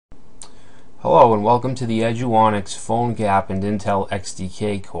Hello and welcome to the Eduonics PhoneGap and Intel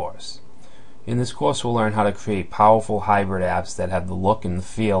XDK course. In this course we'll learn how to create powerful hybrid apps that have the look and the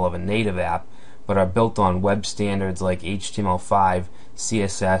feel of a native app but are built on web standards like HTML5,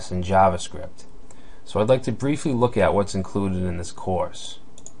 CSS, and JavaScript. So I'd like to briefly look at what's included in this course.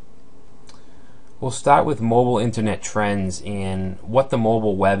 We'll start with mobile internet trends and what the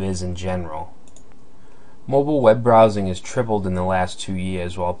mobile web is in general. Mobile web browsing has tripled in the last 2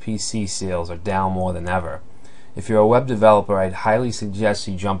 years while PC sales are down more than ever. If you're a web developer, I'd highly suggest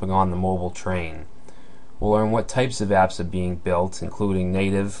you jumping on the mobile train. We'll learn what types of apps are being built, including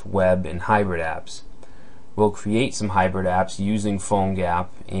native, web, and hybrid apps. We'll create some hybrid apps using PhoneGap,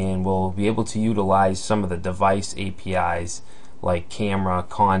 and we'll be able to utilize some of the device APIs like camera,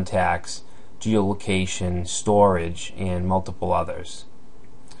 contacts, geolocation, storage, and multiple others.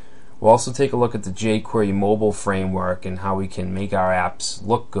 We'll also take a look at the JQuery mobile framework and how we can make our apps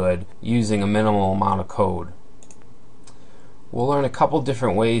look good using a minimal amount of code. We'll learn a couple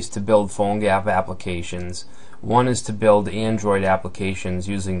different ways to build PhoneGap applications. One is to build Android applications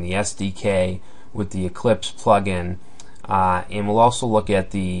using the SDK with the Eclipse plugin, and we'll also look at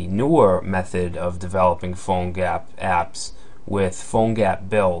the newer method of developing PhoneGap apps with PhoneGap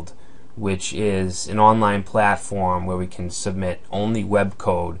Build, which is an online platform where we can submit only web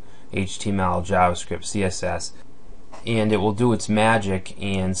code, HTML, JavaScript, CSS, and it will do its magic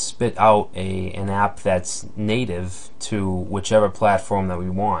and spit out an app that's native to whichever platform that we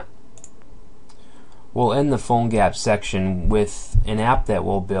want. We'll end the PhoneGap section with an app that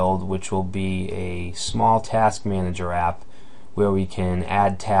we'll build, which will be a small task manager app where we can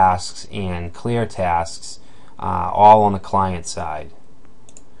add tasks and clear tasks all on the client side.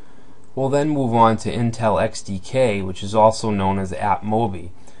 We'll then move on to Intel XDK, which is also known as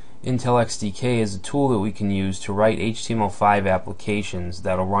AppMobi. Intel XDK is a tool that we can use to write HTML5 applications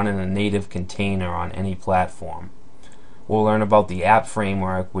that will run in a native container on any platform. We'll learn about the App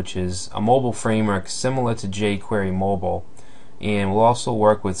Framework, which is a mobile framework similar to jQuery Mobile, and we'll also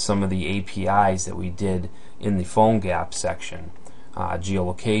work with some of the APIs that we did in the PhoneGap section,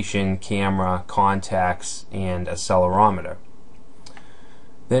 geolocation, camera, contacts, and accelerometer.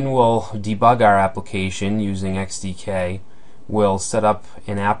 Then we'll debug our application using XDK. We'll set up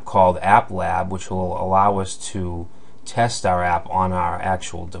an app called AppLab, which will allow us to test our app on our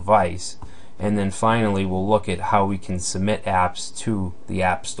actual device. And then finally we'll look at how we can submit apps to the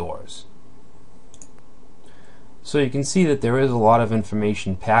app stores. So you can see that there is a lot of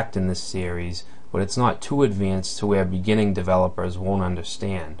information packed in this series, but it's not too advanced to where beginning developers won't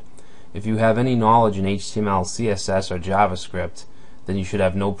understand. If you have any knowledge in HTML, CSS, or JavaScript, then you should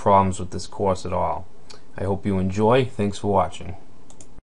have no problems with this course at all. I hope you enjoy. Thanks for watching.